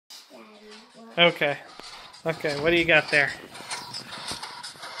Okay. Okay, what do you got there?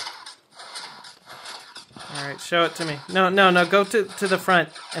 Alright, show it to me. No, go to the front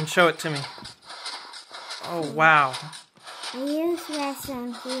and show it to me. Oh, wow. I use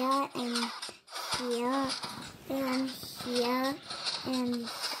redstone here and here and here and here.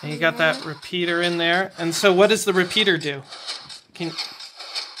 And you got that repeater in there. And so what does the repeater do?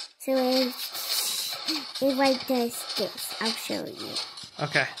 So it like does this. I'll show you.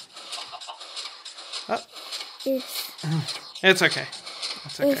 Okay. Oh. It's okay.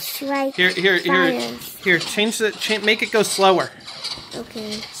 It's okay. It's like Here. Change the. Make it go slower.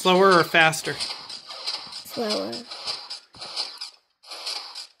 Okay. Slower or faster? Slower.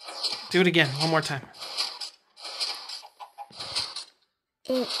 Do it again. One more time.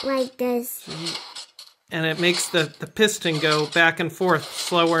 It like this. And it makes the piston go back and forth,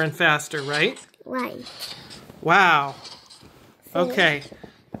 slower and faster, right? Right. Wow. Okay.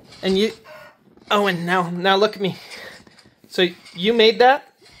 And you... Oh, and now look at me. So you made that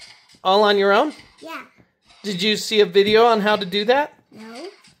all on your own? Yeah. Did you see a video on how to do that? No.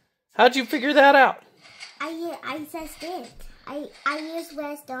 How'd you figure that out? I just did. I used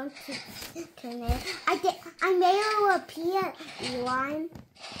redstone to connect. I made a repeater, Ewan.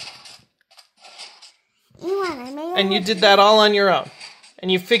 I made And you did that all on your own?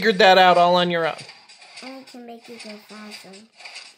 And you figured that out all on your own? And I can make it go faster.